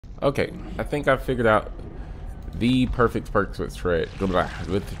Okay, I think I figured out the perfect perks with Dredge.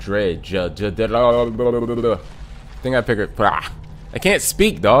 With Dredge. I think I figured. I can't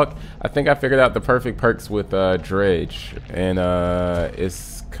speak, dog. I think I figured out the perfect perks with Dredge, and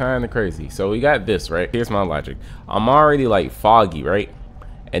it's kind of crazy. So we got this, right? Here's my logic. I'm already like foggy, right?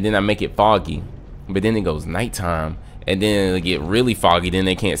 And then I make it foggy, but then it goes nighttime, and then it'll get really foggy. Then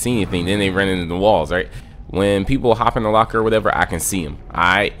they can't see anything. Then they run into the walls, right? When people hop in the locker or whatever, I can see them.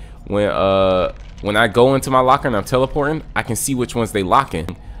 Alright. When I go into my locker and I'm teleporting, I can see which ones they lock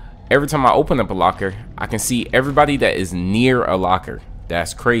in. Every time I open up a locker, I can see everybody that is near a locker.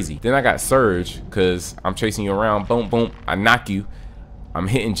 That's crazy. Then I got Surge, because I'm chasing you around. Boom, boom. I knock you. I'm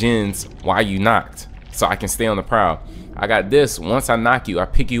hitting gens while you knocked, so I can stay on the prowl. I got this. Once I knock you, I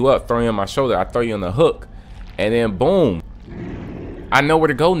pick you up, throw you on my shoulder. I throw you on the hook, and then boom. I know where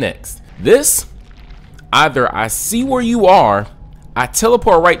to go next. This, either I see where you are, I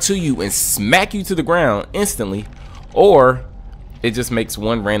teleport right to you and smack you to the ground instantly, or it just makes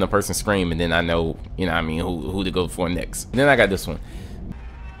one random person scream, and then I know, you know what I mean, who to go for next. Then I got this one.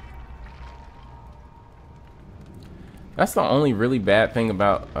 That's the only really bad thing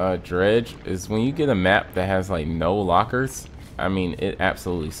about Dredge, is when you get a map that has like no lockers. I mean, it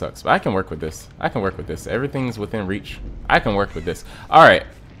absolutely sucks. But I can work with this. I can work with this. Everything's within reach. I can work with this. All right,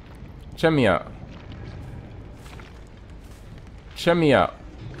 check me out. Check me out.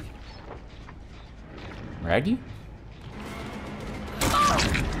 Raggy?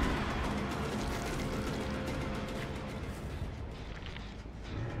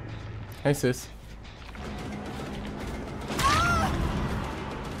 Hey, sis.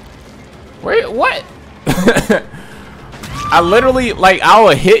 Wait, what? I literally, like, I'll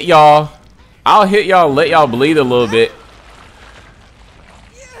hit y'all. I'll hit y'all, let y'all bleed a little bit.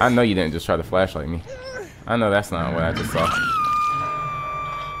 I know you didn't just try to flashlight me. I know that's not what I just saw.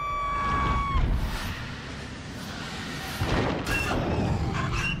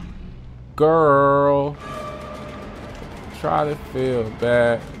 Girl, try to feel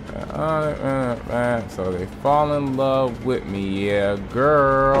bad, so they fall in love with me. Yeah,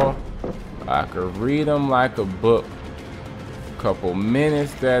 girl, I could read them like a book. Couple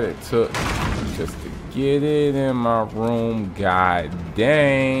minutes that it took just to get it in my room. God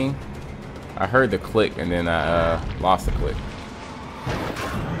dang, I heard the click and then I lost the click.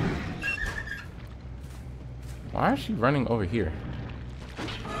 Why is she running over here?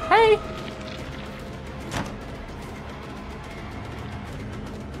 Hey.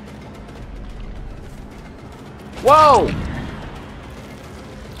 Whoa!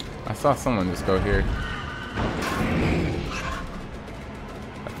 I saw someone just go here.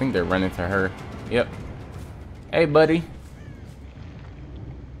 I think they're running to her. Yep. Hey, buddy.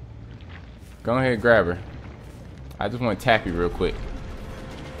 Go ahead and grab her. I just want to tap you real quick.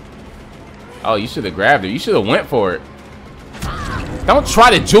 Oh, you should have grabbed her. You should have went for it. Don't try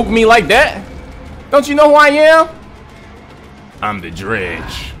to juke me like that. Don't you know who I am? I'm the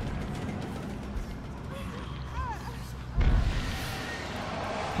Dredge.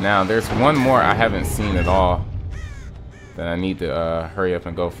 Now, there's one more I haven't seen at all that I need to hurry up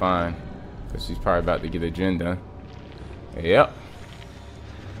and go find, because she's probably about to get a gen done. Yep.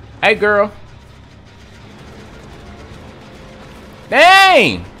 Hey, girl.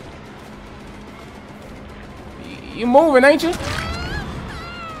 Dang! You moving, ain't you?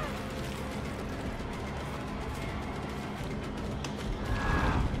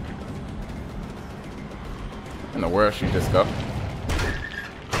 In the world she just go?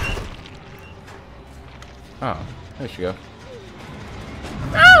 Oh, there she go.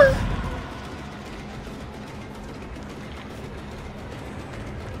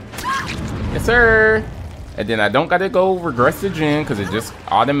 Yes, sir. And then I don't gotta go regress the gen because it just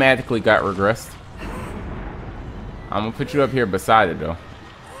automatically got regressed. I'm gonna put you up here beside it though.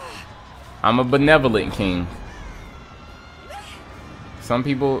 I'm a benevolent king. Some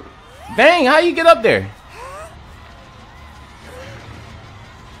people, dang, how you get up there?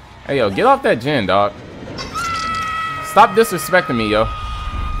 Hey yo, get off that gen, dog. Stop disrespecting me, yo.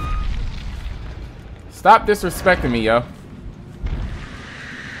 Stop disrespecting me, yo.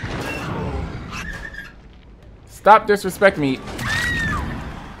 Stop disrespecting me.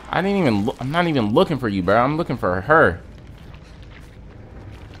 I didn't even look. I'm not even looking for you, bro. I'm looking for her.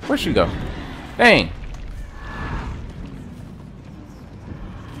 Where'd she go? Dang.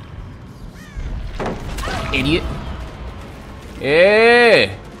 Idiot.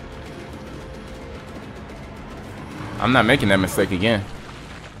 Yeah. I'm not making that mistake again.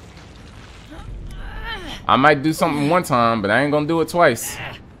 I might do something one time, but I ain't gonna do it twice.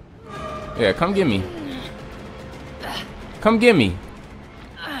 Yeah, come get me. Come get me.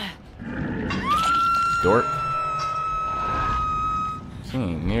 Dork. She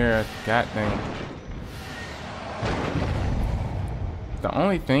ain't near a goddamn. The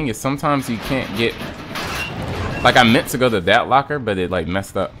only thing is sometimes you can't get. Like I meant to go to that locker, but it like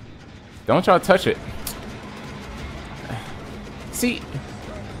messed up. Don't y'all touch it. See,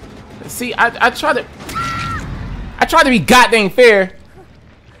 I try to be goddamn fair.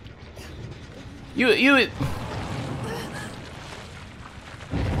 You.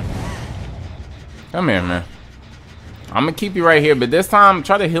 Come here, man. I'm gonna keep you right here, but this time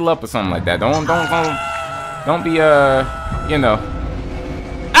try to heal up or something like that. Don't be you know.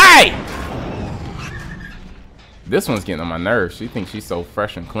 Hey! This one's getting on my nerves. She thinks she's so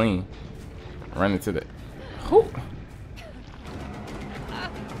fresh and clean. Run into the. Whew.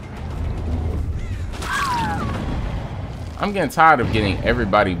 I'm getting tired of getting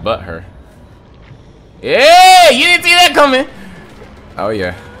everybody but her. Yeah, you didn't see that coming. Oh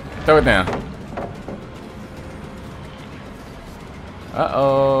yeah, throw it down.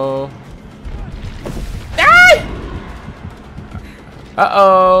 Uh-oh.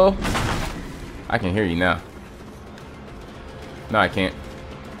 Uh-oh. I can hear you now. No, I can't.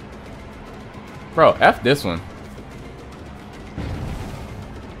 Bro, F this one.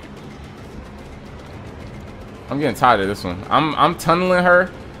 I'm getting tired of this one. I'm tunneling her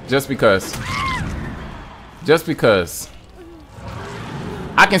just because. Just because.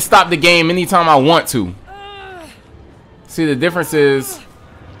 I can stop the game anytime I want to. See, the difference is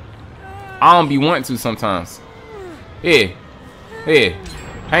I don't be wanting to sometimes. Yeah. Yeah.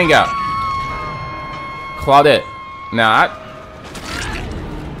 Hang out. Claudette. Now,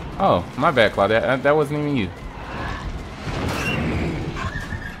 oh, my bad, Claudette. That wasn't even you.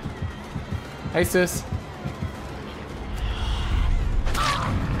 Hey, sis.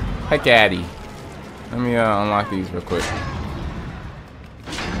 Hey, Caddy. Let me unlock these real quick.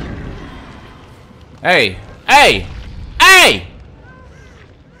 Hey. Hey! Hey!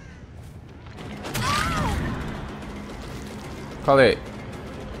 Claudette.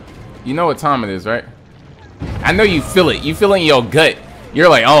 You know what time it is, right? I know you feel it. You feel it in your gut. You're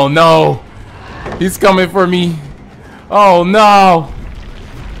like, oh no. He's coming for me. Oh no.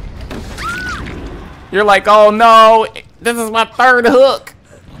 You're like, oh no. This is my third hook.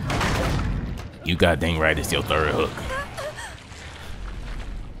 You goddamn right, it's your third hook.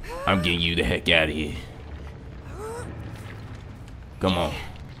 I'm getting you the heck out of here. Come on.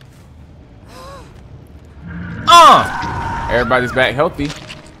 Everybody's back healthy.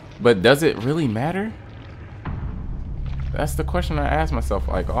 But does it really matter? That's the question I ask myself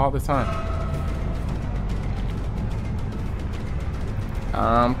like all the time.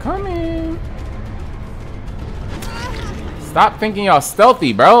 I'm coming. Stop thinking y'all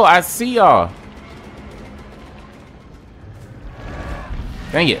stealthy, bro. I see y'all.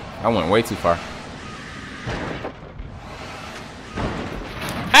 Dang it. I went way too far.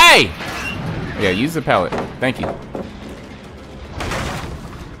 Hey! Yeah, use the pallet. Thank you.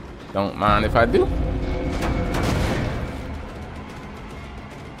 Don't mind if I do.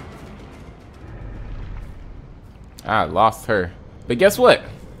 I lost her. But guess what?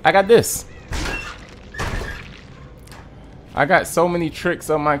 I got this. I got so many tricks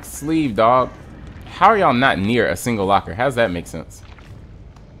up my sleeve, dog. How are y'all not near a single locker? How does that make sense?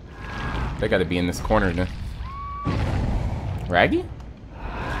 They gotta be in this corner then. Raggy?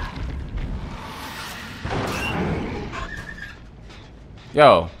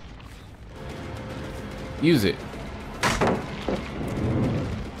 Yo. Use it.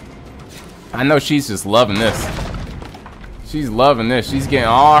 I know she's just loving this. She's loving this. She's getting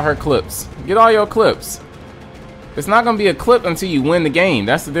all her clips. Get all your clips. It's not gonna be a clip until you win the game.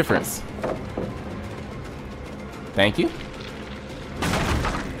 That's the difference. Thank you.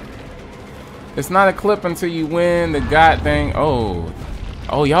 It's not a clip until you win the goddamn. Oh.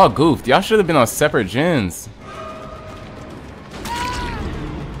 Oh, y'all goofed. Y'all should have been on separate gens.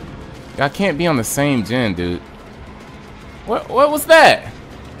 Y'all can't be on the same gen, dude. What was that?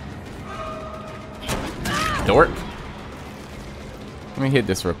 Dork. Let me hit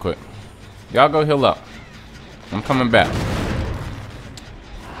this real quick. Y'all go heal up. I'm coming back.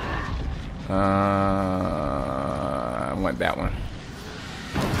 I want that one.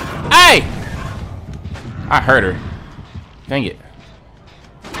 Hey! I heard her. Dang it.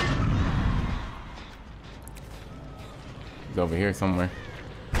 He's over here somewhere.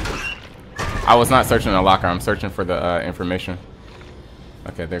 I was not searching a locker. I'm searching for the information.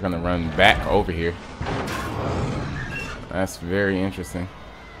 Okay, they're gonna run back over here. That's very interesting.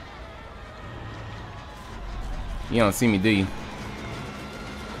 You don't see me, do you?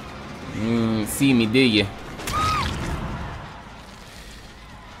 You see me, do you?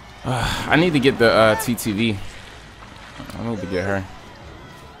 I need to get the TTV. I need to get her.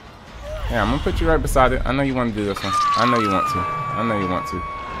 Yeah, I'm gonna put you right beside it. I know you want to do this one. I know you want to. I know you want to.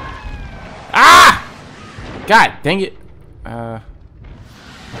 Ah! God dang it. I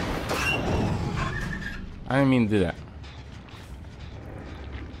didn't mean to do that.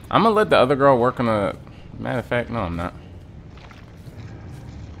 I'm gonna let the other girl work on a... Matter of fact, no, I'm not.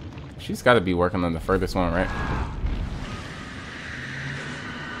 She's got to be working on the furthest one, right?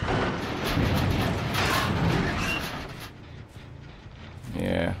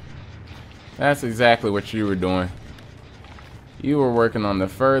 Yeah. That's exactly what you were doing. You were working on the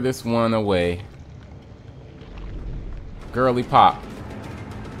furthest one away. Girly pop.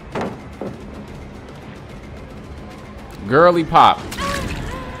 Girly pop.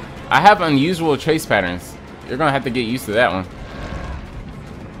 I have unusual chase patterns. You're gonna have to get used to that one.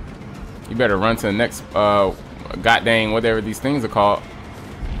 You better run to the next god dang whatever these things are called.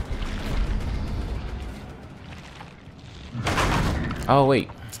 Oh wait,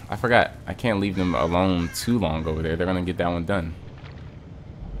 I forgot. I can't leave them alone too long over there. They're gonna get that one done.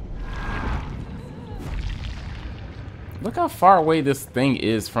 Look how far away this thing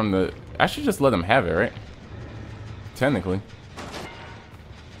is from the... I should just let them have it, right? Technically.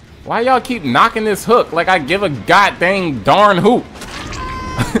 Why y'all keep knocking this hook like I give a god dang darn hoop?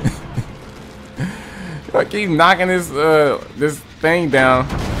 I keep knocking this this thing down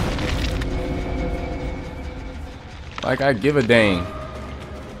like I give a dang.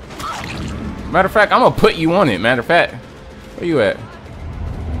 Matter of fact, I'm gonna put you on it. Matter of fact, where you at?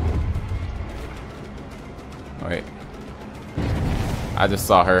 Wait, I just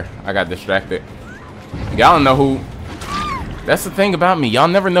saw her. I got distracted. Y'all don't know who. That's the thing about me. Y'all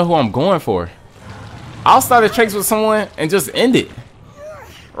never know who I'm going for. I'll start a chase with someone and just end it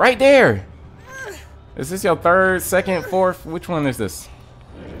right there. Is this your third, second, fourth? Which one is this?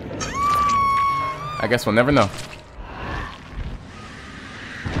 I guess we'll never know.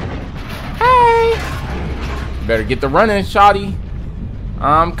 Hey! Better get the running, shawty.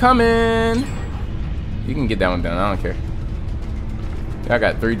 I'm coming. You can get that one done. I don't care. I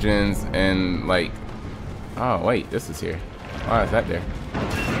got 3 gens and like... Oh, wait. This is here. Why is that there?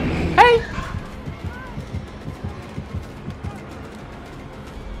 Hey!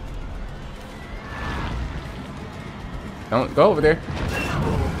 Don't go over there.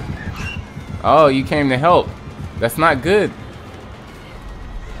 Oh, you came to help. That's not good.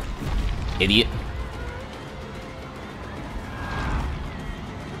 Idiot.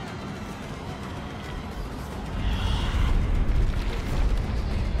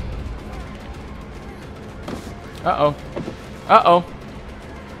 Uh-oh. Uh-oh.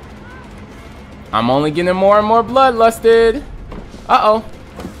 I'm only getting more and more bloodlusted. Uh-oh.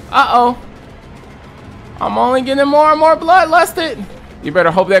 Uh-oh. I'm only getting more and more bloodlusted. You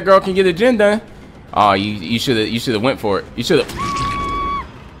better hope that girl can get a gen done. Oh, you should have went for it. You should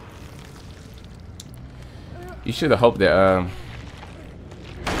have hoped that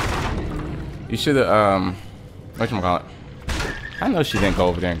you should have whatchamacallit. I know she didn't go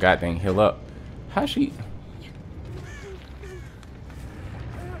over there and goddamn heal up. How she?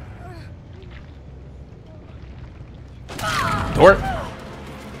 Dork.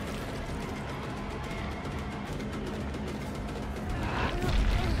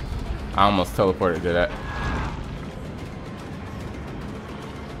 I almost teleported to that.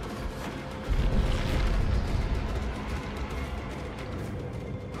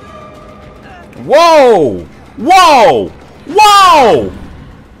 Whoa! Whoa! Whoa!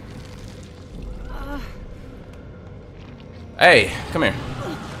 Hey, come here.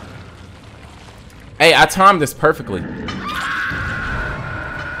 Hey, I timed this perfectly.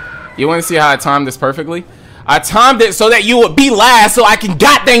 You want to see how I timed this perfectly? I timed it so that you would be last so I can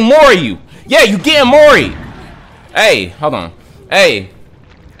goddamn more you. Yeah, you getting Mori. Hey, hold on. Hey.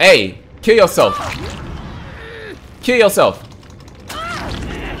 Hey, kill yourself. Kill yourself.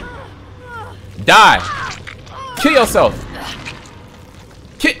 Die. Kill yourself.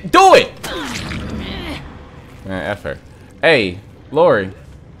 Do it. Man, F her. Hey, Lori.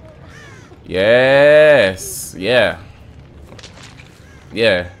 Yes. Yeah.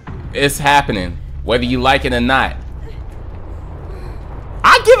 Yeah. It's happening. Whether you like it or not.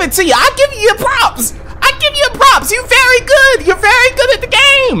 I give it to you. I give you your props. I give you your props. You're very good. You're very good at the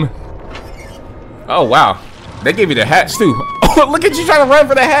game. Oh, wow. They gave you the hatch, too. Oh, look at you trying to run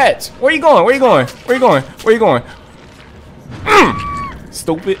for the hatch. Where you going? Where you going? Where you going? Where you going?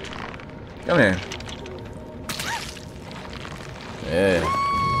 Stupid. Come here. Yeah.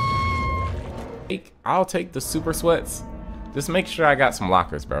 I'll take the super sweats. Just make sure I got some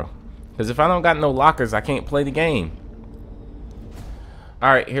lockers, bro. Because if I don't got no lockers, I can't play the game. All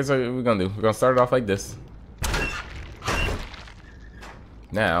right, here's what we're gonna do. We're gonna start it off like this.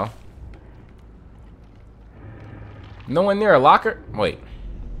 Now, no one near a locker. Wait.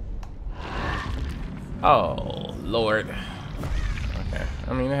 Oh Lord. Okay.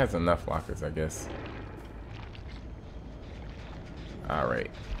 I mean, it has enough lockers, I guess. All right.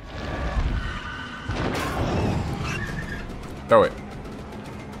 Throw it.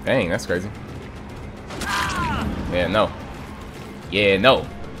 Dang, that's crazy. Yeah, no. Yeah, no.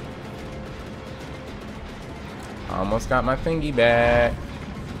 Almost got my thingy back.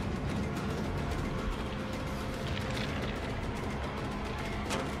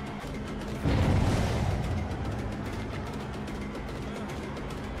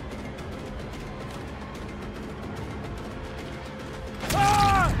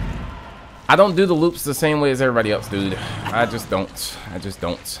 I don't do the loops the same way as everybody else, dude. I just don't. I just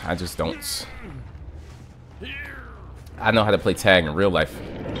don't. I just don't. I know how to play tag in real life.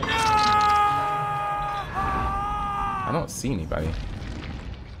 I don't see anybody.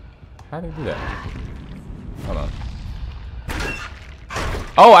 How do you do that? Hold on.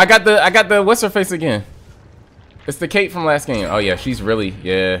 Oh, I got the what's her face again? It's the Kate from last game. Oh yeah, she's really,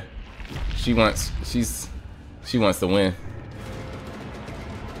 yeah. She wants to win.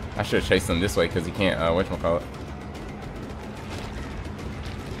 I should have chased him this way because he can't, whatchamacallit.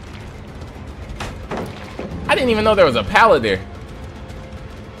 I didn't even know there was a pallet there.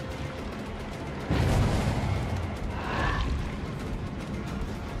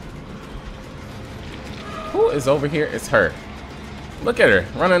 Who is over here? It's her. Look at her,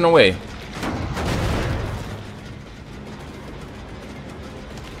 running away.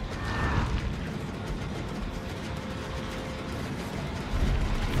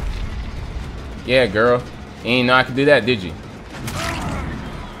 Yeah, girl. You ain't know I could do that, did you?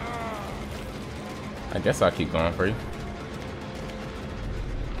 I guess I'll keep going for you.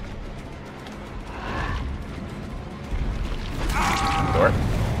 Dork.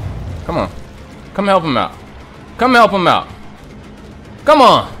 Come on. Come help him out. Come help him out. Come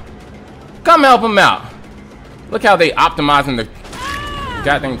on. Come help him out. Look how they optimizing the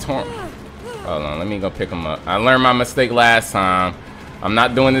goddamn torn. Hold on, let me go pick him up. I learned my mistake last time. I'm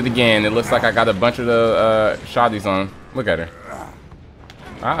not doing it again. It looks like I got a bunch of the shotties on. Look at her.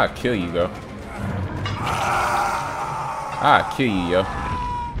 I'll kill you, yo. I'll kill you, yo.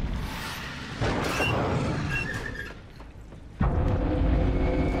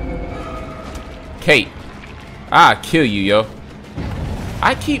 Kate. I'll kill you, yo.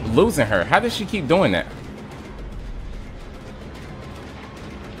 I keep losing her. How does she keep doing that?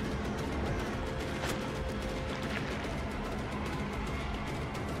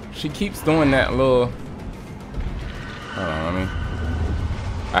 She keeps doing that little... Hold on, let me...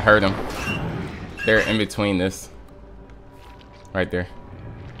 I heard them. They're in between this. Right there.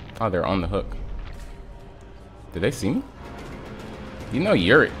 Oh, they're on the hook. Did they see me? You know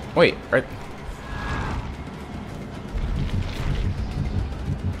you're... Wait, right...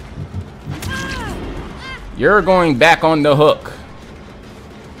 You're going back on the hook.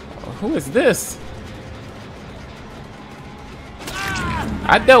 Who is this?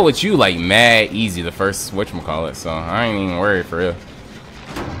 I dealt with you like mad easy the first whatchamacallit, so I ain't even worried for real.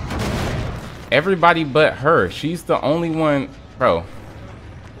 Everybody but her. She's the only one. Bro.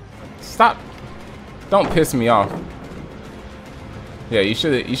 Stop. Don't piss me off. Yeah, you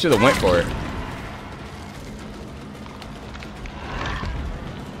should've went for it.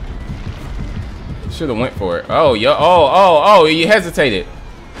 Should've went for it. Oh, yo, oh, you hesitated.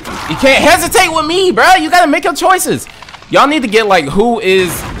 You can't hesitate with me, bro. You gotta make your choices. Y'all need to get like who is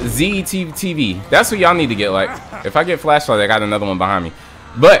ZTV. That's what y'all need to get like. If I get flashlight, I got another one behind me.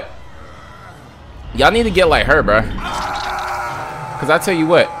 But y'all need to get like her, bro. Cause I tell you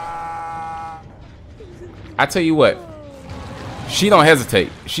what. She don't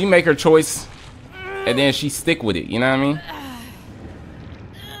hesitate. She make her choice, and then she stick with it. You know what I mean?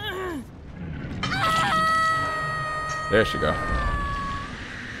 There she go.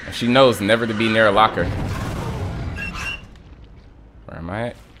 And she knows never to be near a locker. Where am I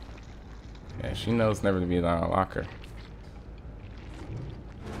at? Yeah, she knows never to be on a locker.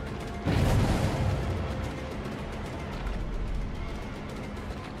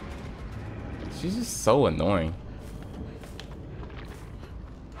 She's just so annoying.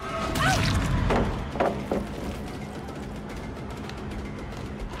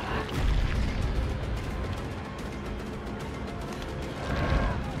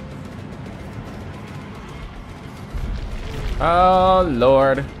 Oh,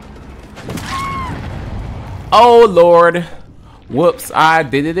 Lord. Oh, Lord. Whoops, I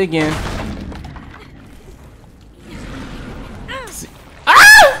did it again. See. Ah!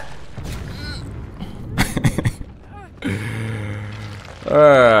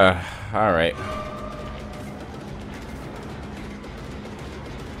 All right.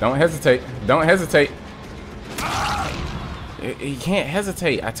 Don't hesitate. Don't hesitate. You can't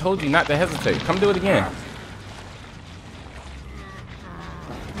hesitate. I told you not to hesitate. Come do it again.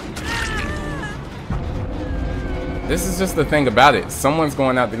 This is just the thing about it. Someone's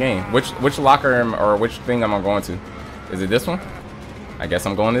going out the game. Which locker or which thing am I going to? Is it this one? I guess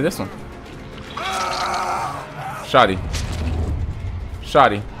I'm going to this one. Shoddy.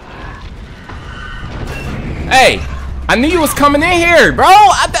 Shoddy. Hey! I knew you was coming in here, bro!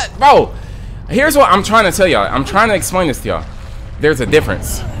 Bro! Here's what I'm trying to tell y'all. I'm trying to explain this to y'all. There's a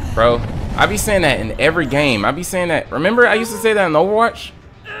difference, bro. I be saying that in every game. I be saying that. Remember I used to say that in Overwatch?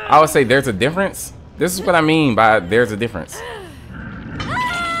 I would say there's a difference. This is what I mean by there's a difference.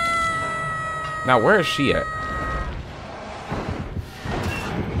 Now, where is she at?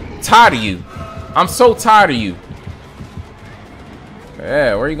 Tired of you. I'm so tired of you.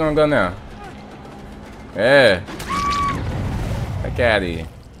 Yeah, where are you gonna go now? Yeah. Heck out of here.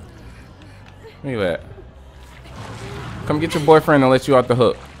 Where you at? Come get your boyfriend and let you off the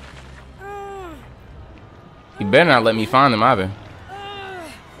hook. You better not let me find him either.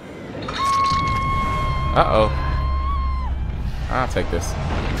 Uh-oh. I'll take this.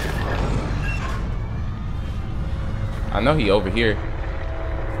 I know he over here.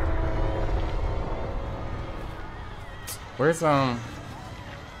 Where's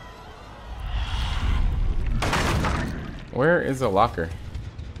where is the locker?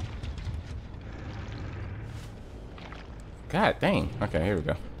 God dang. Okay, here we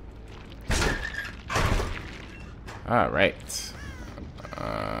go. All right.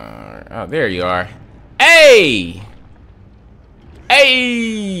 Oh, there you are. Hey!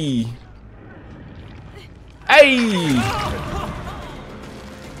 Hey! Hey!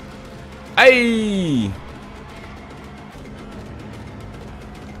 Hey!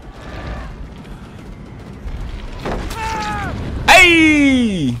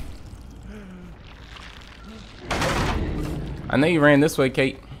 Hey! I know you ran this way,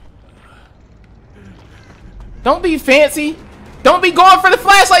 Kate. Don't be fancy. Don't be going for the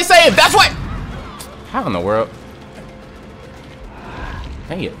flashlight save. That's what. How in the world?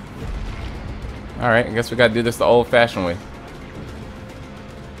 Dang it. Alright, I guess we gotta do this the old-fashioned way.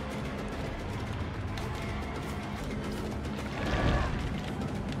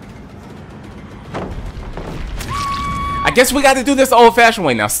 I guess we gotta do this the old-fashioned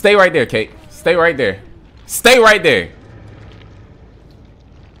way. Now stay right there, Kate. Stay right there. Stay right there.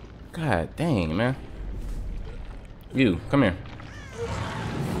 God dang, man. You, come here.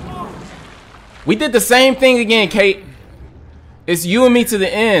 We did the same thing again, Kate. It's you and me to the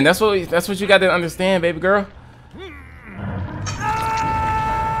end. That's what you got to understand, baby girl.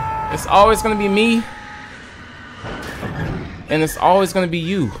 It's always gonna be me, and it's always gonna be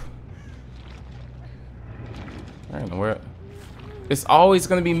you. Where in the world? It's always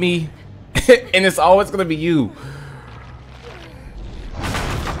gonna be me, and it's always gonna be you.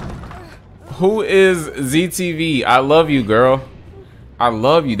 Who is ZTV? I love you, girl. I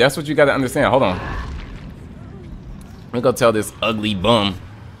love you. That's what you got to understand. Hold on. Let me go tell this ugly bum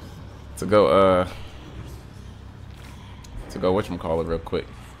to go whatchamacallit real quick.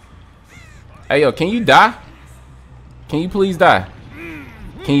 Hey, yo, can you die? Can you please die?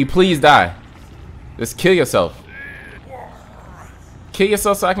 Can you please die? Just kill yourself. Kill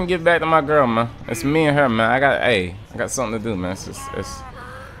yourself so I can get back to my girl, man. It's me and her, man. I got something to do, man.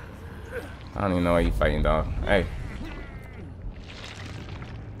 I don't even know why you fighting, dog. Hey.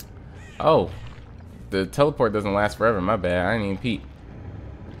 Oh. The teleport doesn't last forever. My bad. I didn't even peep.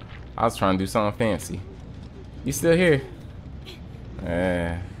 I was trying to do something fancy. You still here?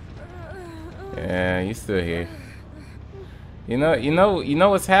 Yeah, you still here. You know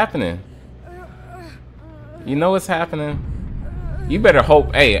what's happening. You know what's happening. You better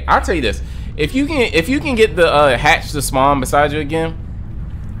hope. Hey, I'll tell you this. If you can get the hatch to spawn beside you again,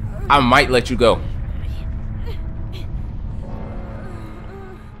 I might let you go.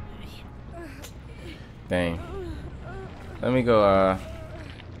 Dang. Let me go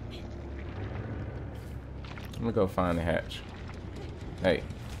find the hatch. Hey.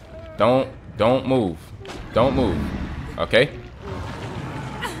 Don't move. Don't move. Okay?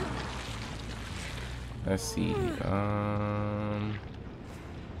 Let's see.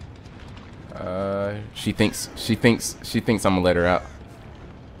 She thinks I'm gonna let her out.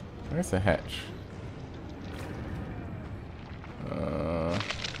 Where's the hatch?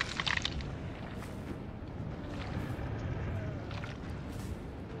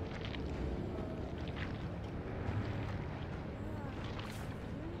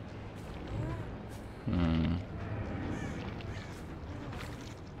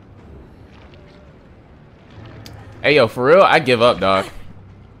 Hey, yo, for real, I give up, dog.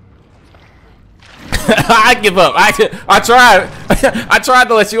 I give up. I tried. I tried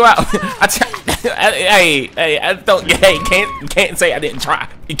to let you out. Hey, I don't. Hey, you can't say I didn't try.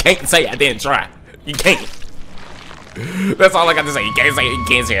 You can't say I didn't try. You can't. That's all I got to say. You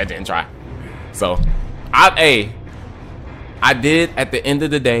can't say I didn't try. So, I did. At the end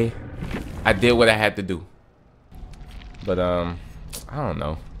of the day, I did what I had to do. But I don't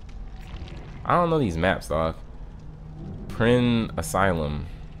know. I don't know these maps, dog. Prin Asylum.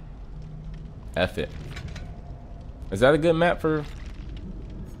 F it. Is that a good map for?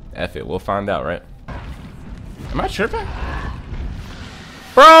 F it. We'll find out, right? Am I tripping?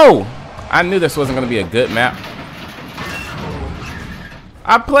 Bro! I knew this wasn't gonna be a good map.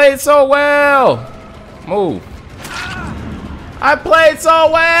 I played so well! Move. I played so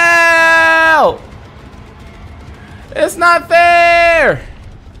well! It's not fair!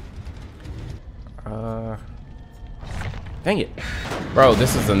 Dang it. Bro,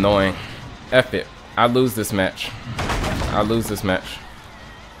 this is annoying. F it. I lose this match. I lose this match.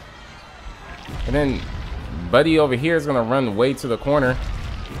 And then buddy over here is gonna run way to the corner.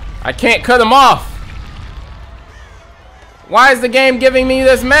 I can't cut him off. Why is the game giving me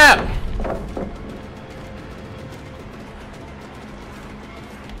this map?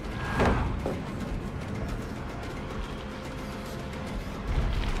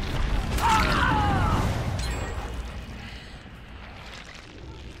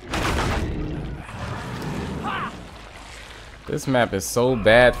 This map is so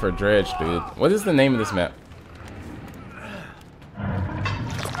bad for Dredge, dude. What is the name of this map?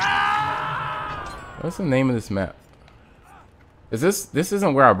 What's the name of this map? Is this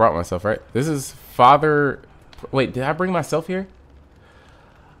isn't where I brought myself, right? This is Father. Wait, did I bring myself here?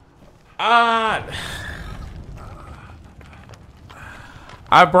 I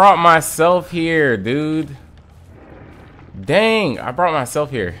brought myself here, dude. Dang, I brought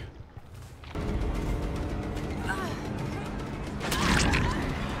myself here.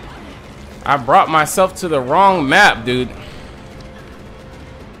 I brought myself to the wrong map, dude.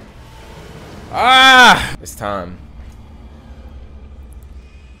 Ah! It's time.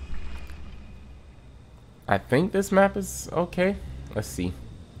 I think this map is okay. Let's see.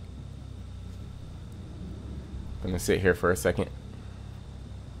 I'm gonna sit here for a second.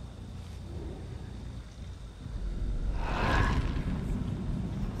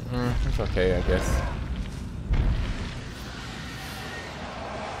 It's okay, I guess.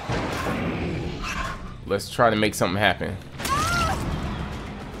 Let's try to make something happen.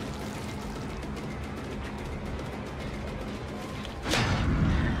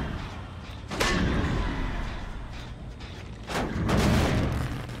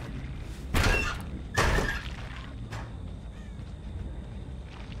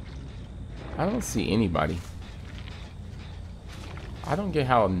 I don't see anybody. I don't get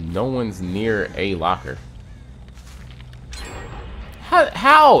how no one's near a locker.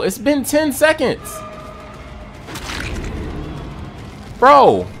 How? It's been 10 seconds.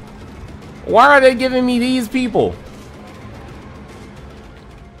 Bro, why are they giving me these people?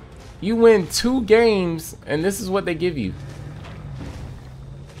 You win 2 games and this is what they give you.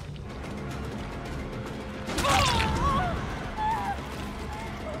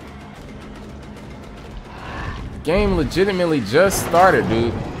 The game legitimately just started,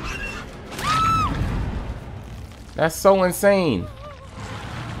 dude. That's so insane.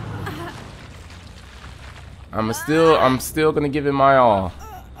 I'm still gonna give it my all.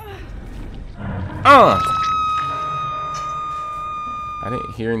 I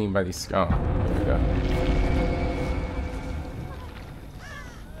didn't hear anybody scream. Oh, there we go.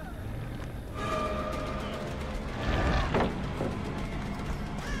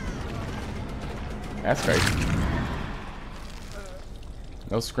 That's crazy.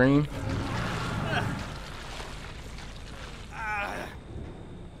 No scream.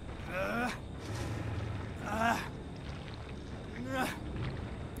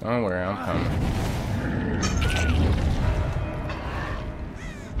 Don't worry, I'm coming.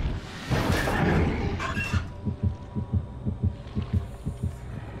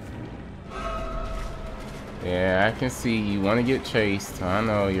 Yeah, I can see you want to get chased. I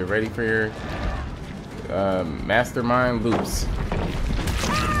know you're ready for your mastermind loops.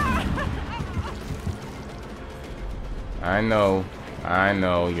 I know,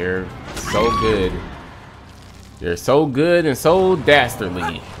 you're so good. You're so good and so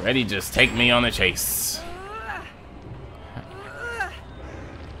dastardly. Ready, just take me on a chase.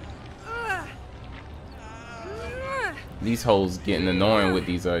 These hoes getting annoying with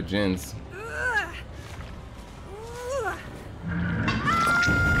these gens.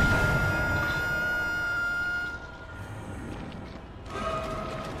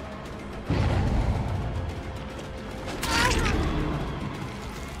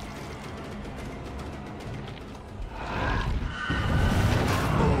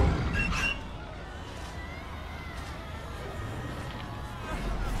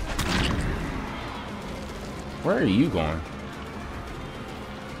 Where are you going?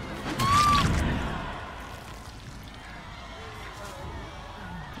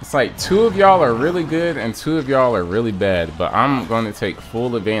 It's like 2 of y'all are really good and 2 of y'all are really bad, but I'm going to take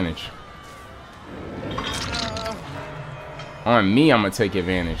full advantage. On me, I'm going to take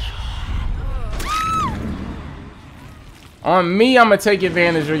advantage. On me, I'm going to take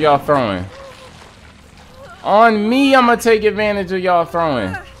advantage of y'all throwing. On me, I'm going to take advantage of y'all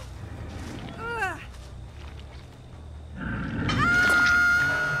throwing.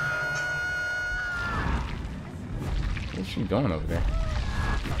 What's she doing over there?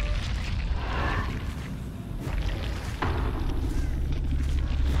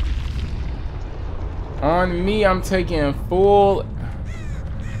 On me, I'm taking full.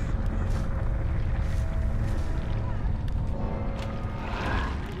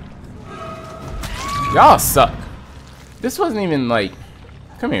 Y'all suck. This wasn't even like.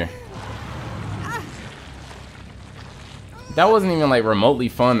 Come here. That wasn't even like remotely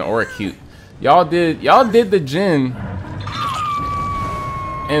fun or cute. Y'all did the gen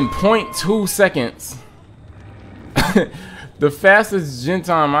in 0.2 seconds. The fastest gen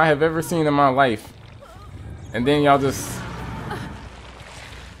time I have ever seen in my life. And then y'all just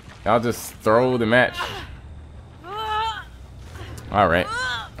throw the match. All right,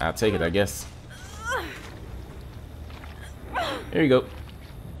 I'll take it, I guess. Here you go.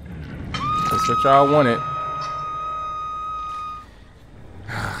 That's what y'all wanted.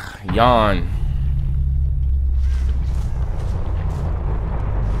 Yawn.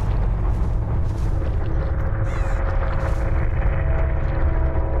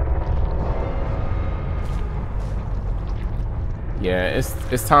 Yeah,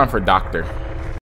 it's time for Doctor.